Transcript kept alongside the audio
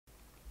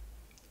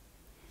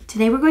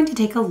Today we're going to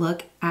take a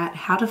look at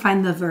how to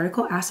find the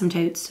vertical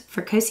asymptotes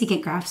for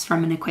cosecant graphs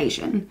from an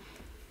equation.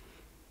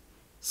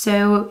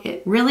 So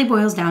it really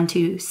boils down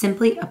to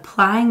simply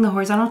applying the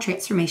horizontal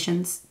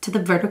transformations to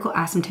the vertical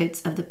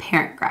asymptotes of the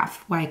parent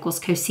graph, y equals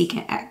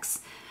cosecant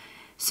x.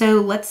 So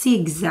let's see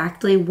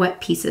exactly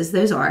what pieces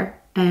those are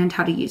and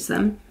how to use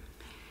them.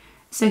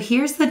 So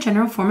here's the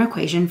general form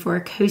equation for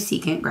a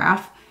cosecant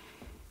graph.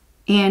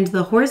 And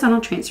the horizontal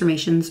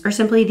transformations are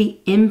simply the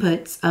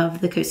inputs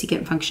of the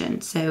cosecant function,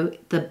 so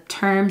the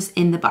terms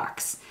in the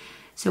box.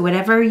 So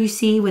whatever you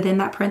see within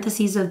that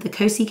parentheses of the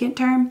cosecant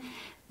term,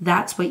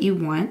 that's what you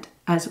want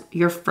as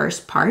your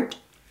first part.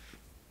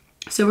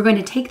 So we're going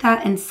to take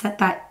that and set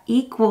that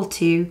equal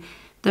to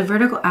the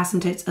vertical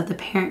asymptotes of the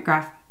parent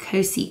graph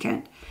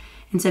cosecant.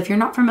 And so if you're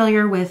not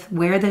familiar with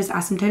where those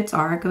asymptotes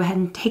are, go ahead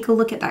and take a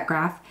look at that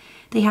graph.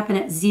 They happen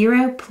at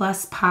 0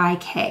 plus pi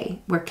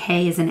k, where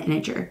k is an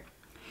integer.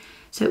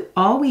 So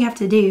all we have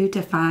to do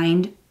to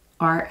find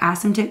our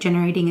asymptote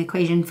generating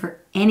equation for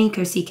any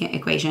cosecant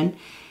equation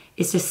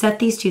is to set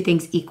these two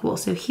things equal.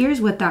 So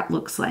here's what that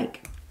looks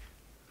like.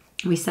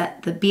 We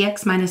set the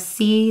bx minus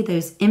c,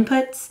 those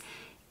inputs,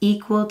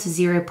 equal to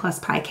 0 plus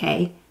pi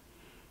k,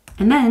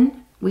 and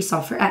then we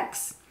solve for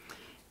x.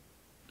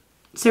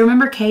 So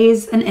remember, k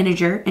is an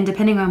integer, and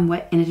depending on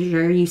what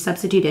integer you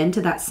substitute into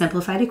that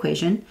simplified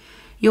equation,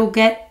 you'll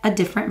get a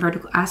different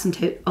vertical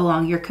asymptote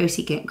along your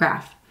cosecant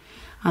graph.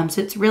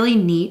 So it's really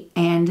neat,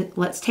 and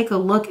let's take a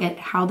look at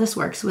how this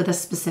works with a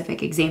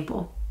specific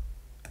example.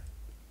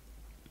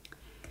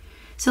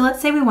 So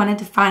let's say we wanted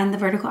to find the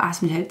vertical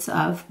asymptotes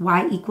of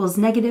y equals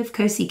negative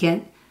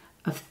cosecant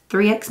of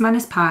 3x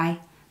minus pi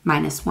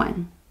minus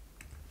 1.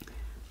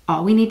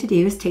 All we need to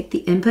do is take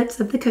the inputs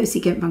of the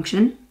cosecant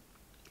function,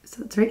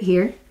 so it's right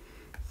here,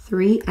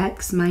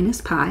 3x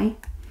minus pi,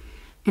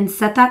 and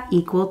set that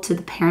equal to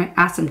the parent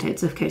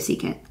asymptotes of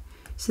cosecant.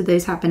 So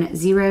those happen at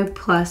 0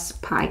 plus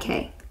pi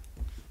k.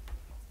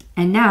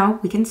 And now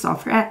we can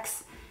solve for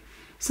x.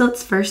 So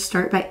let's first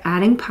start by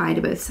adding pi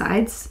to both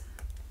sides.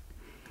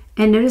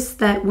 And notice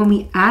that when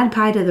we add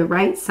pi to the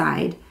right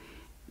side,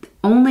 the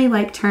only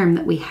like term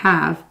that we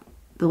have,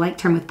 the like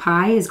term with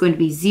pi, is going to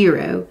be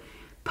 0.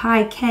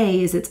 Pi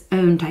k is its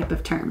own type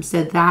of term,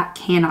 so that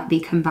cannot be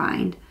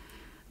combined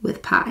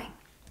with pi.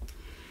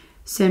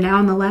 So now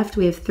on the left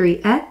we have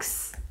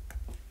 3x.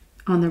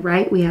 On the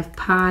right we have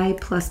pi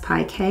plus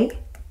pi k.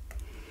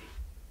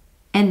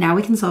 And now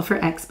we can solve for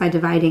x by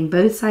dividing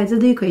both sides of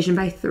the equation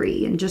by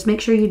 3. And just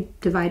make sure you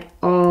divide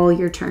all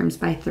your terms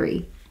by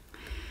 3.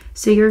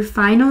 So your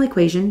final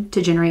equation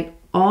to generate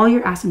all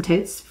your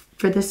asymptotes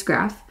for this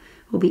graph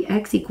will be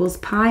x equals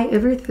pi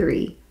over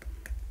 3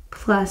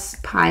 plus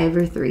pi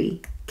over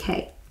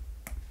 3k.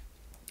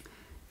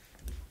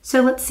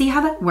 So let's see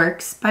how that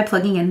works by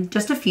plugging in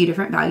just a few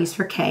different values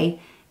for k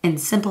and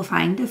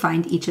simplifying to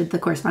find each of the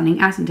corresponding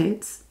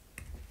asymptotes.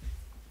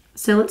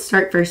 So let's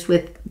start first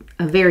with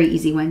a very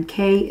easy one.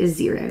 K is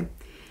 0.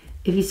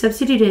 If you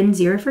substitute in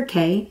 0 for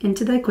k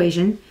into the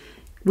equation,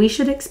 we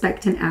should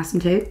expect an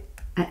asymptote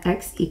at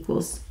x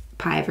equals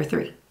pi over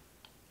 3.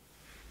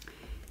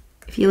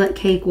 If you let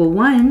k equal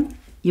 1,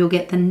 you'll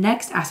get the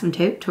next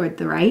asymptote toward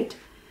the right.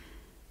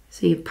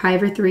 So you have pi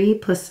over 3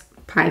 plus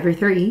pi over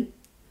 3.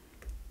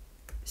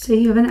 So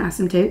you have an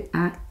asymptote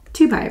at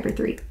 2 pi over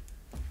 3.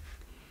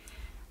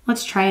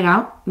 Let's try it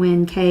out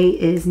when k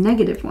is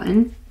negative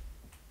 1.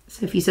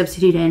 So if you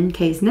substitute in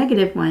k is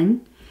negative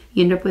 1,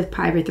 you end up with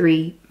pi over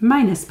 3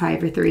 minus pi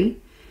over 3.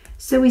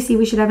 So we see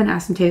we should have an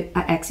asymptote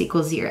at x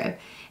equals 0.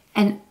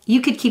 And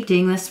you could keep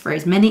doing this for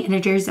as many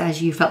integers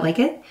as you felt like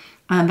it,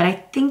 but I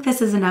think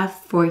this is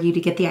enough for you to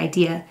get the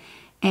idea.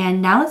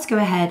 And now let's go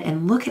ahead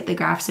and look at the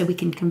graph so we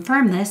can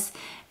confirm this,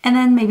 and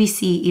then maybe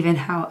see even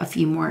how a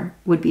few more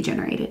would be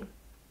generated.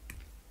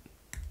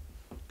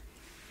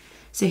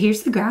 So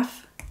here's the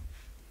graph.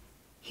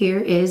 Here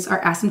is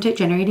our asymptote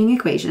generating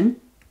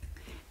equation.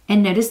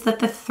 And notice that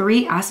the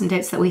three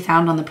asymptotes that we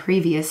found on the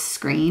previous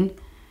screen,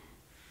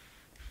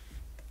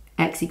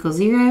 x equals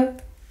 0,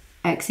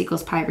 x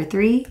equals pi over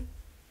 3,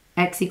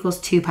 x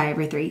equals 2 pi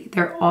over 3.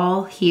 They're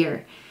all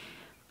here.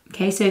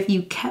 Okay, so if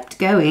you kept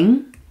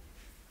going,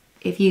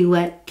 if you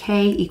let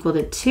k equal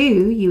to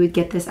 2, you would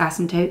get this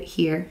asymptote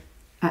here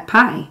at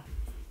pi.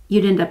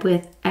 You'd end up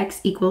with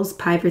x equals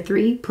pi over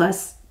 3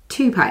 plus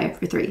 2 pi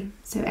over 3.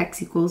 So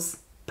x equals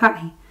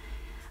pi.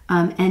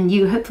 And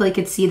you hopefully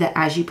could see that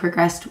as you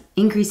progressed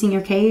increasing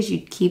your k's,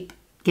 you'd keep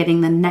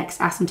getting the next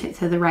asymptote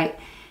to the right.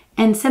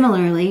 And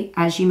similarly,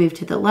 as you move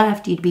to the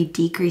left, you'd be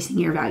decreasing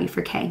your value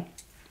for k.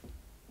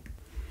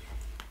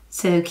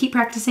 So keep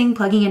practicing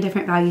plugging in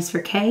different values for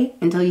k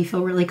until you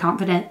feel really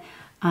confident.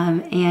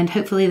 And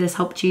hopefully this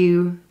helped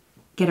you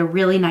get a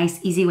really nice,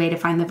 easy way to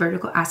find the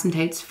vertical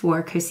asymptotes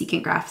for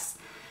cosecant graphs.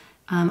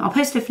 I'll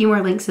post a few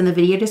more links in the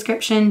video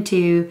description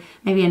to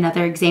maybe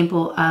another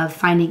example of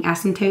finding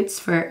asymptotes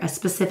for a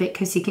specific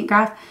cosecant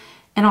graph.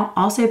 And I'll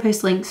also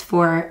post links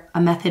for a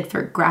method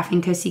for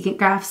graphing cosecant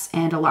graphs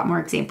and a lot more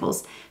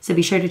examples. So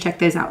be sure to check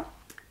those out.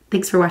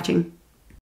 Thanks for watching.